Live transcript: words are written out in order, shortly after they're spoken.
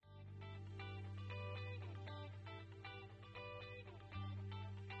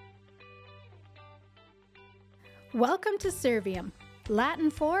Welcome to Servium,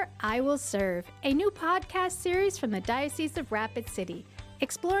 Latin for I Will Serve, a new podcast series from the Diocese of Rapid City,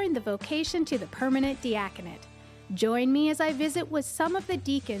 exploring the vocation to the permanent diaconate. Join me as I visit with some of the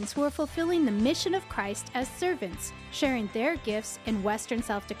deacons who are fulfilling the mission of Christ as servants, sharing their gifts in Western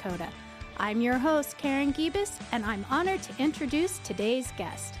South Dakota. I'm your host, Karen Giebus, and I'm honored to introduce today's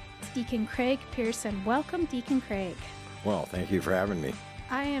guest. It's Deacon Craig Pearson. Welcome, Deacon Craig. Well, thank you for having me.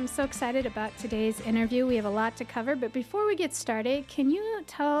 I am so excited about today's interview. We have a lot to cover, but before we get started, can you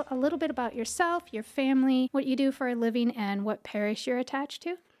tell a little bit about yourself, your family, what you do for a living, and what parish you're attached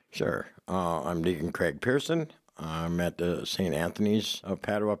to? Sure. I'm Deacon Craig Pearson. I'm at the St. Anthony's of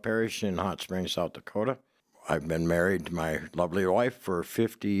Padua Parish in Hot Springs, South Dakota. I've been married to my lovely wife for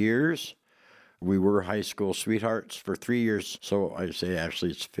 50 years. We were high school sweethearts for 3 years, so I say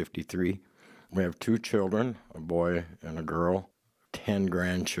actually it's 53. We have 2 children, a boy and a girl. 10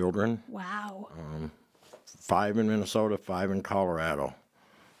 grandchildren. Wow. 5 in Minnesota, 5 in Colorado.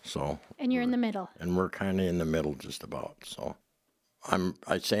 And you're in the middle. And we're kind of in the middle just about. So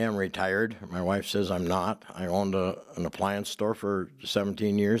I say I'm retired. My wife says I'm not. I owned an appliance store for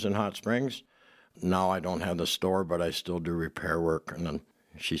 17 years in Hot Springs. Now I don't have the store, but I still do repair work. And then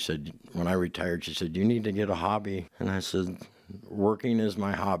she said, when I retired, she said, you need to get a hobby. And I said, working is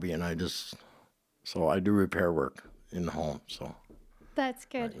my hobby. And so I do repair work in the home, so. That's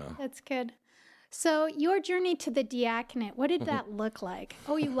good. That's good. So your journey to the diaconate, what did that look like?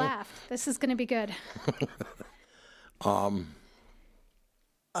 Oh, you laughed. This is going to be good. I'm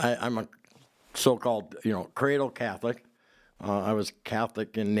a so-called, cradle Catholic. I was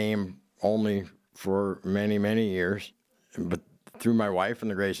Catholic in name only for many, many years. But through my wife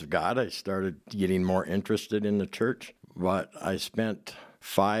and the grace of God, I started getting more interested in the church. But I spent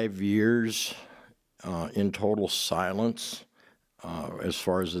 5 years in total silence. As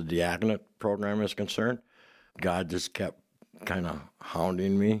far as the diaconate program is concerned, God just kept kind of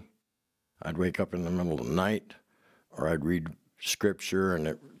hounding me. I'd wake up in the middle of the night, or I'd read scripture and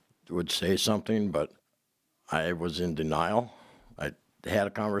it would say something, but I was in denial. I had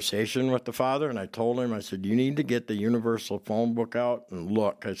a conversation with the Father, and I told him, I said, you need to get the universal phone book out and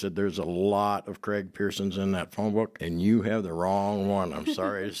look. I said, there's a lot of Craig Pearsons in that phone book, and you have the wrong one, I'm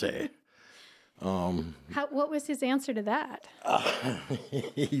sorry to say. What was his answer to that?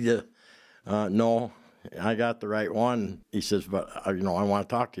 No, I got the right one. He says, but, I want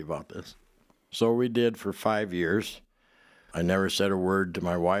to talk to you about this. So we did for 5 years. I never said a word to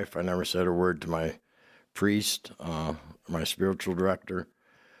my wife. I never said a word to my priest, my spiritual director.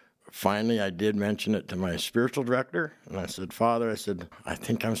 Finally, I did mention it to my spiritual director, and I said, Father, I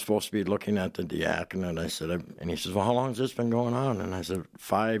think I'm supposed to be looking at the diaconate. And he says, well, how long has this been going on? And I said,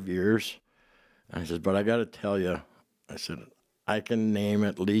 5 years. I said, but I got to tell you, I said, I can name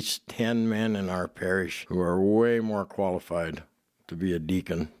at least 10 men in our parish who are way more qualified to be a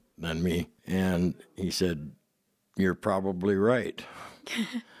deacon than me. And he said, you're probably right.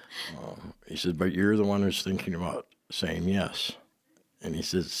 He said, but you're the one who's thinking about saying yes. And he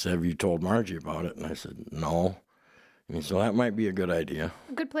says, have you told Margie about it? And I said, no. And he said, well, that might be a good idea.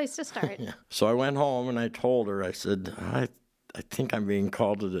 A good place to start. Yeah. So I went home and I told her, I said, I think I'm being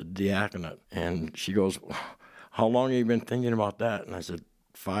called to the diaconate. And she goes, how long have you been thinking about that? And I said,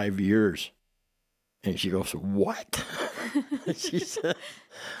 5 years. And she goes, what? She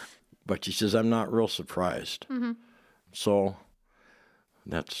says, I'm not real surprised. Mm-hmm. So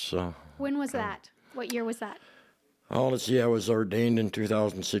that's... when was that? What year was that? Oh, let's see, I was ordained in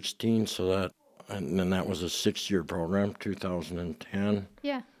 2016, and then that was a 6-year program, 2010.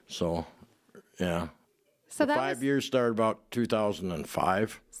 Yeah. So, yeah. So the 5 years started about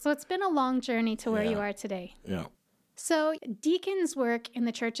 2005. So it's been a long journey to where you are today. Yeah. So deacons work in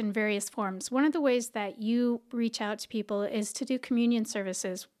the church in various forms. One of the ways that you reach out to people is to do communion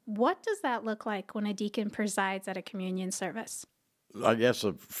services. What does that look like when a deacon presides at a communion service? I guess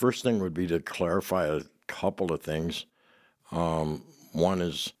the first thing would be to clarify a couple of things. One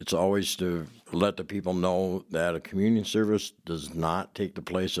is it's always to let the people know that a communion service does not take the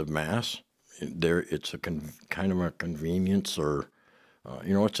place of Mass. It's a kind of a convenience, or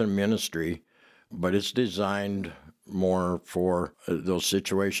it's a ministry, but it's designed more for those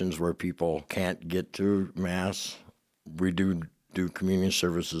situations where people can't get to Mass. We do communion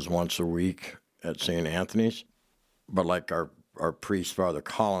services once a week at St. Anthony's, but like our priest, Father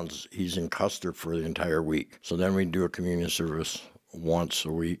Collins, he's in Custer for the entire week. So then we do a communion service once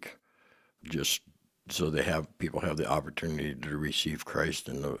a week, just so people have the opportunity to receive Christ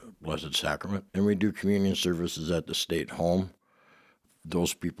in the Blessed Sacrament. And we do communion services at the state home.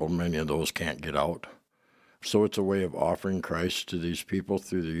 Those people, many of those can't get out. So it's a way of offering Christ to these people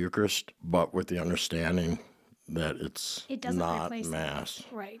through the Eucharist, but with the understanding that it's It doesn't not replace Mass. it.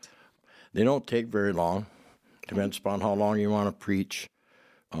 Right. They don't take very long. Depends upon how long you want to preach.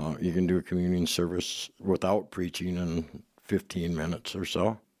 You can do a communion service without preaching in 15 minutes or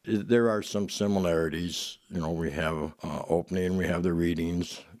so. There are some similarities. We have opening, we have the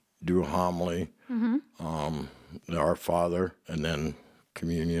readings, do a homily, Our Father, and then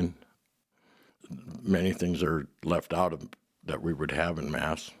communion. Many things are left out of that we would have in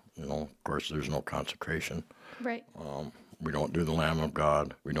Mass. Of course, there's no consecration. Right. We don't do the Lamb of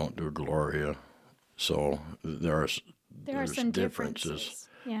God. We don't do Gloria. So there's some differences.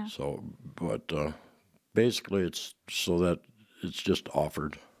 Yeah. So, but basically, it's so that it's just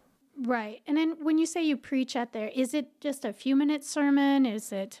offered. Right. And then when you say you preach at there, is it just a few minute sermon?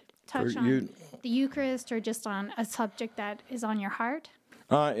 Is it touch on the Eucharist or just on a subject that is on your heart?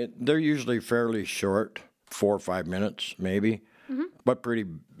 They're usually fairly short, 4 or 5 minutes maybe, but pretty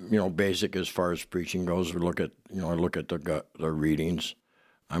basic as far as preaching goes. We look at the readings.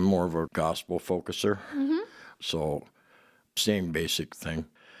 I'm more of a gospel focuser, so same basic thing.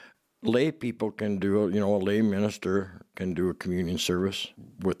 Lay people can do a lay minister can do a communion service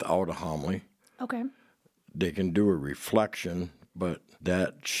without a homily. Okay. They can do a reflection, but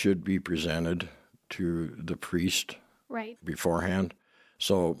that should be presented to the priest beforehand.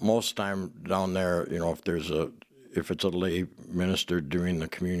 So most time down there, if it's a lay minister doing the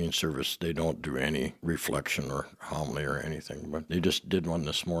communion service, they don't do any reflection or homily or anything. But they just did one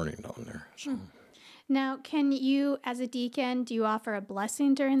this morning down there. So. Now, can you, as a deacon, do you offer a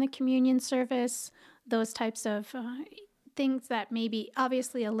blessing during the communion service? Those types of things that maybe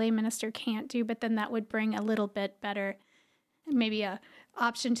obviously a lay minister can't do, but then that would bring a little bit better, maybe a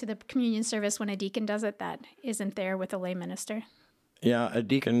option to the communion service when a deacon does it that isn't there with a lay minister. Yeah, a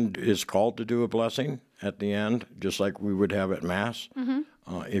deacon is called to do a blessing at the end, just like we would have at Mass.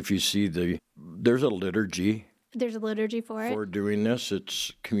 If you see there's a liturgy. There's a liturgy for it? For doing this.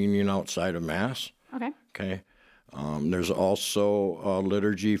 It's communion outside of Mass. Okay. There's also a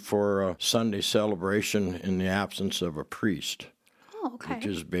liturgy for a Sunday celebration in the absence of a priest. Oh, okay. Which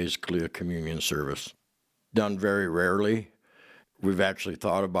is basically a communion service. Done very rarely. We've actually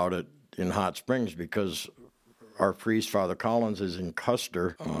thought about it in Hot Springs because our priest, Father Collins, is in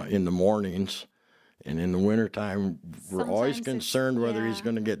Custer in the mornings, and in the wintertime, we're always concerned whether he's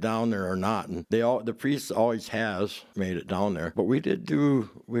going to get down there or not. And the priest always has made it down there. But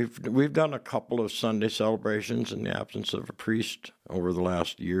we've done a couple of Sunday celebrations in the absence of a priest over the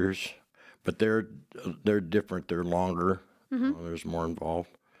last years, but they're different. They're longer. There's more involved.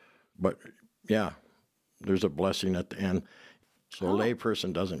 But yeah, there's a blessing at the end. So a lay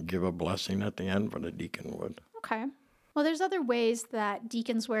person doesn't give a blessing at the end, but a deacon would. Okay. Well, there's other ways that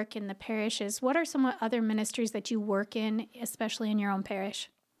deacons work in the parishes. What are some other ministries that you work in, especially in your own parish?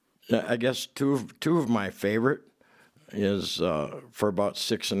 I guess two of my favorite is for about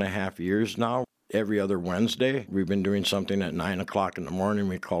 6.5 years now. Every other Wednesday, we've been doing something at 9 o'clock in the morning.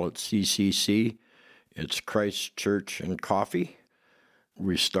 We call it CCC. It's Christ Church and Coffee.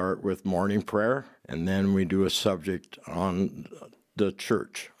 We start with morning prayer, and then we do a subject on the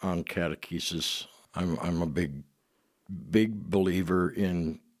church, on catechesis. I'm a big believer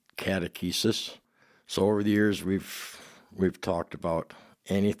in catechesis. So over the years, we've talked about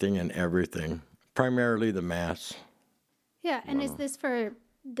anything and everything, primarily the Mass. Yeah, and is this for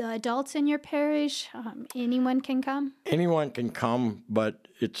the adults in your parish? Anyone can come? Anyone can come, but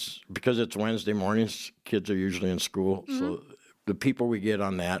it's because it's Wednesday mornings, kids are usually in school, so the people we get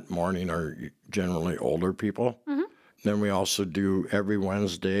on that morning are generally older people. Then we also do every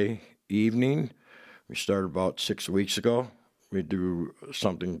Wednesday evening. We started about 6 weeks ago. We do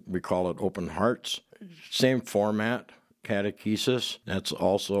something, we call it Open Hearts. Same format, catechesis. That's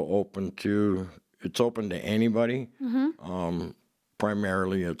also open to anybody.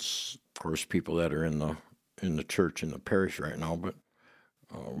 Primarily, it's, of course, people that are in the church, in the parish right now, but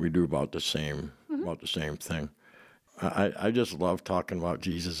we do about the same thing. I just love talking about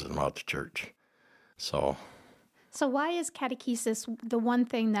Jesus and about the church. So why is catechesis the one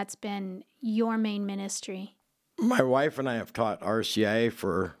thing that's been your main ministry? My wife and I have taught RCIA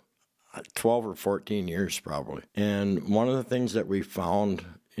for 12 or 14 years probably. And one of the things that we found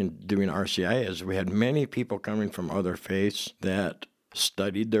in doing RCIA is we had many people coming from other faiths that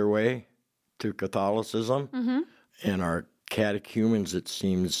studied their way to Catholicism. And our catechumens, it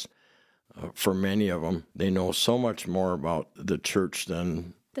seems, for many of them, they know so much more about the church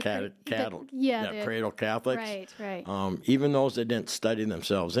than cradle Catholics. Right. Even those that didn't study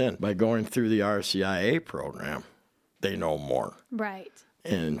themselves in, by going through the RCIA program, they know more. Right.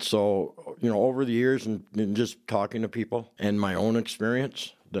 And so, over the years and just talking to people and my own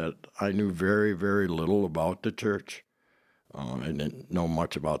experience, that I knew very, very little about the church. I didn't know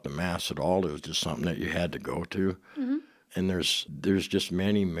much about the Mass at all. It was just something that you had to go to. Mm-hmm. And there's just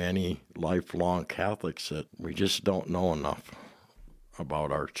many, many lifelong Catholics that we just don't know enough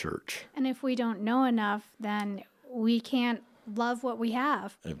about our church. And if we don't know enough, then we can't love what we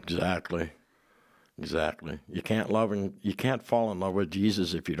have. Exactly. You can't love and you can't fall in love with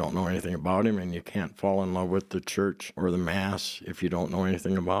Jesus if you don't know anything about him, and you can't fall in love with the church or the Mass if you don't know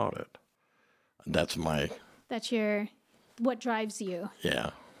anything about it. That's what drives you. Yeah.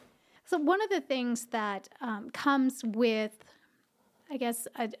 So one of the things that comes with, I guess,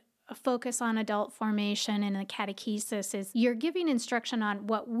 a focus on adult formation and a catechesis is you're giving instruction on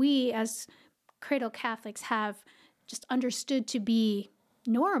what we as cradle Catholics have just understood to be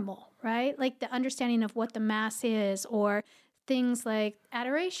normal, right? Like the understanding of what the Mass is, or things like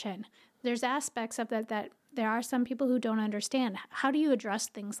adoration. There's aspects of that there are some people who don't understand. How do you address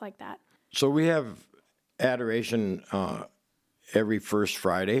things like that? So we have adoration every first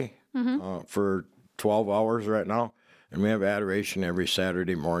Friday for 12 hours right now, and we have adoration every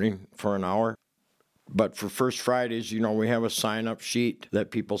Saturday morning for an hour. But for First Fridays, we have a sign-up sheet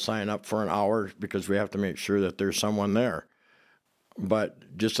that people sign up for an hour because we have to make sure that there's someone there.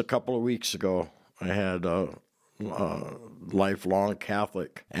 But just a couple of weeks ago, I had a lifelong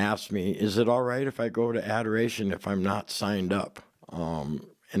Catholic ask me, is it all right if I go to adoration if I'm not signed up?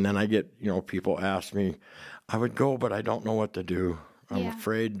 And then I get, people ask me, I would go, but I don't know what to do. I'm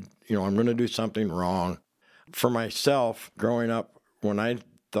afraid, I'm going to do something wrong. For myself, growing up, when I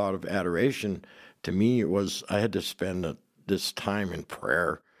thought of adoration, to me it was I had to spend this time in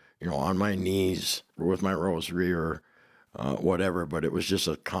prayer, on my knees or with my rosary or whatever, but it was just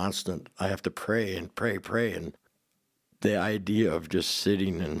a constant, I have to pray and pray. And the idea of just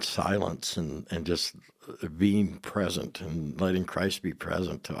sitting in silence and just being present and letting Christ be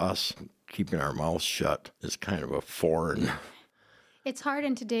present to us, keeping our mouths shut, is kind of a foreign. It's hard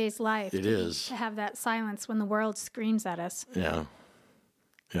in today's life. It is. To have that silence when the world screams at us. Yeah.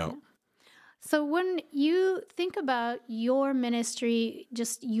 So when you think about your ministry,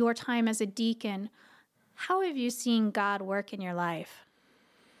 just your time as a deacon, how have you seen God work in your life?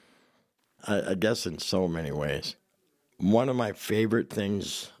 I guess in so many ways. One of my favorite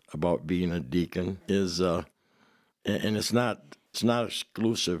things about being a deacon is, and it's not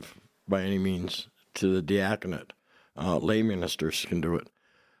exclusive by any means to the diaconate. Lay ministers can do it,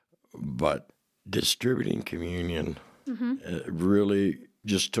 but distributing communion really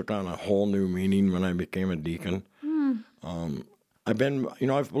just took on a whole new meaning when I became a deacon. I've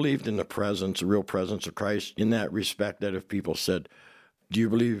believed in the real presence of Christ in that respect, that if people said, do you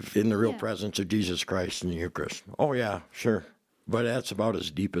believe in the real presence of Jesus Christ in the Eucharist? Oh, yeah, sure. But that's about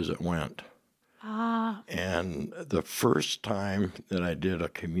as deep as it went. And the first time that I did a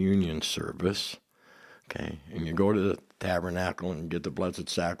communion service, and you go to the tabernacle and get the Blessed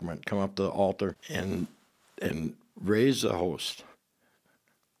Sacrament, come up to the altar and raise the host.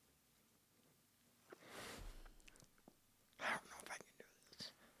 I don't know if I can do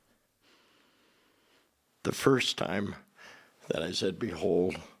this. The first time that I said,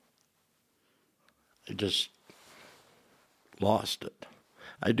 behold, I just lost it.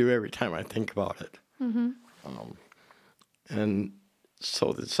 I do every time I think about it. And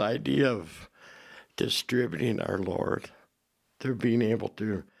so this idea of distributing our Lord, to being able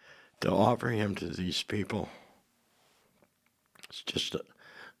to offer him to these people, it's just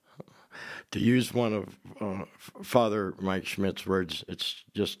to use one of Father Mike Schmidt's words, it's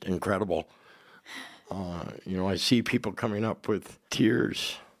just incredible. I see people coming up with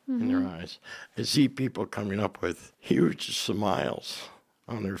tears in their eyes. I see people coming up with huge smiles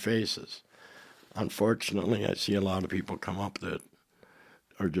on their faces. Unfortunately, I see a lot of people come up that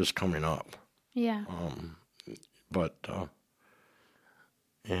are just coming up. Yeah.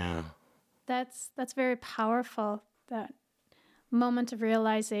 Yeah. That's very powerful, that moment of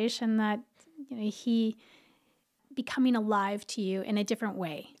realization that he becoming alive to you in a different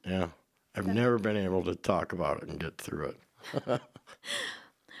way. Yeah. I've never been able to talk about it and get through it.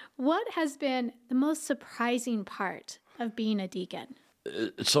 What has been the most surprising part of being a deacon?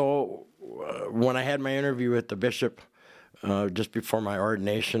 So when I had my interview with the bishop just before my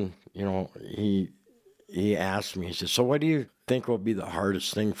ordination, he asked me, he said, so what do you think will be the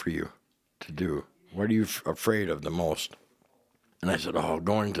hardest thing for you to do? What are you afraid of the most? And I said,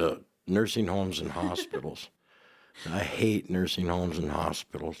 going to nursing homes and hospitals. I hate nursing homes and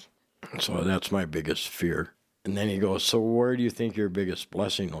hospitals. So that's my biggest fear. And then he goes, so where do you think your biggest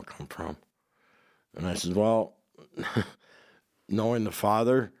blessing will come from? And I said, well, knowing the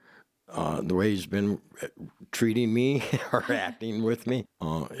Father, the way he's been treating me or acting with me,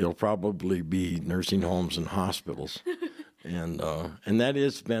 it'll probably be nursing homes and hospitals. And that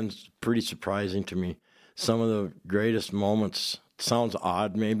has been pretty surprising to me. Some of the greatest moments, sounds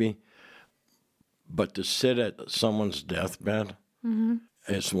odd maybe, but to sit at someone's deathbed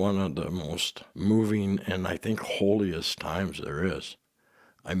is one of the most moving and I think holiest times there is.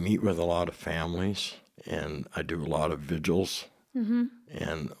 I meet with a lot of families, and I do a lot of vigils.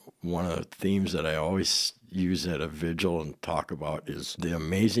 And one of the themes that I always use at a vigil and talk about is the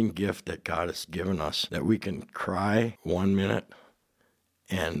amazing gift that God has given us, that we can cry 1 minute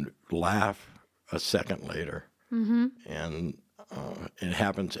and laugh a second later. And it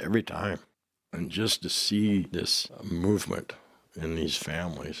happens every time. And just to see this movement in these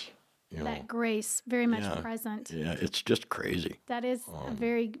families, that grace very much present. Yeah, it's just crazy. That is a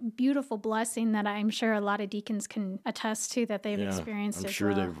very beautiful blessing that I'm sure a lot of deacons can attest to, that they've experienced I'm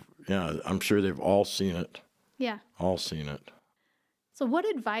sure they've all seen it. Yeah. All seen it. So what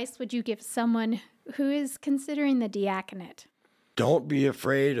advice would you give someone who is considering the diaconate? Don't be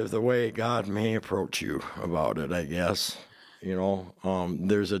afraid of the way God may approach you about it, I guess.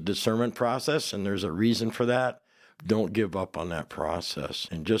 There's a discernment process, and there's a reason for that. Don't give up on that process,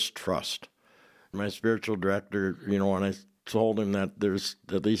 and just trust. My spiritual director, when I told him that there's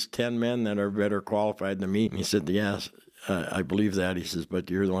at least 10 men that are better qualified than me, he said, yes, I believe that. He says,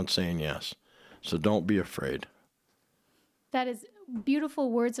 but you're the one saying yes. So don't be afraid. That is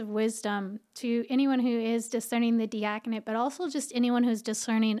beautiful words of wisdom to anyone who is discerning the diaconate, but also just anyone who's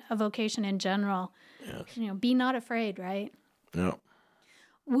discerning a vocation in general. Yes. Be not afraid, right? Yeah.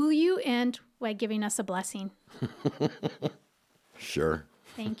 Will you end by giving us a blessing? Sure.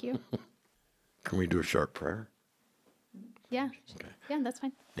 Thank you. Can we do a short prayer? Yeah. Okay. Yeah, that's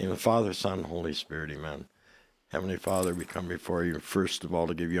fine. In the name of the Father, Son, and Holy Spirit, amen. Heavenly Father, we come before you, first of all,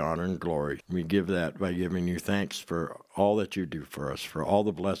 to give you honor and glory. We give that by giving you thanks for all that you do for us, for all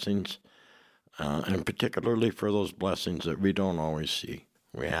the blessings, and particularly for those blessings that we don't always see.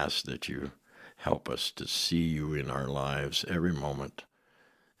 We ask that you help us to see you in our lives every moment,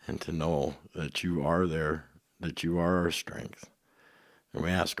 and to know that you are there, that you are our strength. And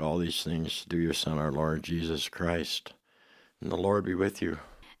we ask all these things through your Son, our Lord Jesus Christ. And the Lord be with you.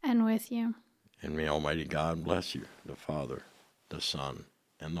 And with you. And may Almighty God bless you, the Father, the Son,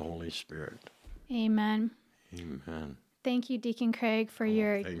 and the Holy Spirit. Amen. Amen. Thank you, Deacon Craig, for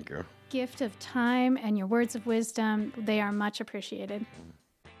your Thank you. gift of time and your words of wisdom. They are much appreciated.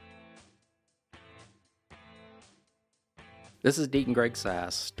 This is Deacon Greg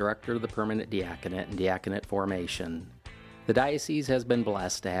Sass, Director of the Permanent Diaconate and Diaconate Formation. The diocese has been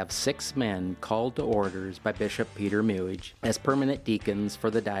blessed to have 6 men called to orders by Bishop Peter Mewage as permanent deacons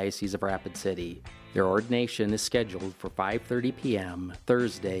for the Diocese of Rapid City. Their ordination is scheduled for 5:30 p.m.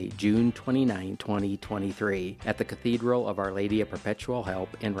 Thursday, June 29, 2023, at the Cathedral of Our Lady of Perpetual Help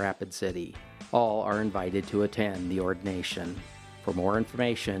in Rapid City. All are invited to attend the ordination. For more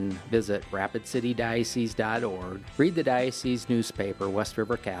information, visit rapidcitydiocese.org, read the diocese newspaper, West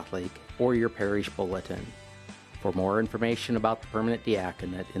River Catholic, or your parish bulletin. For more information about the permanent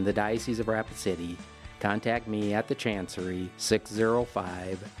diaconate in the Diocese of Rapid City, contact me at the Chancery,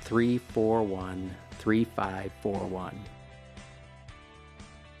 605-341-3541.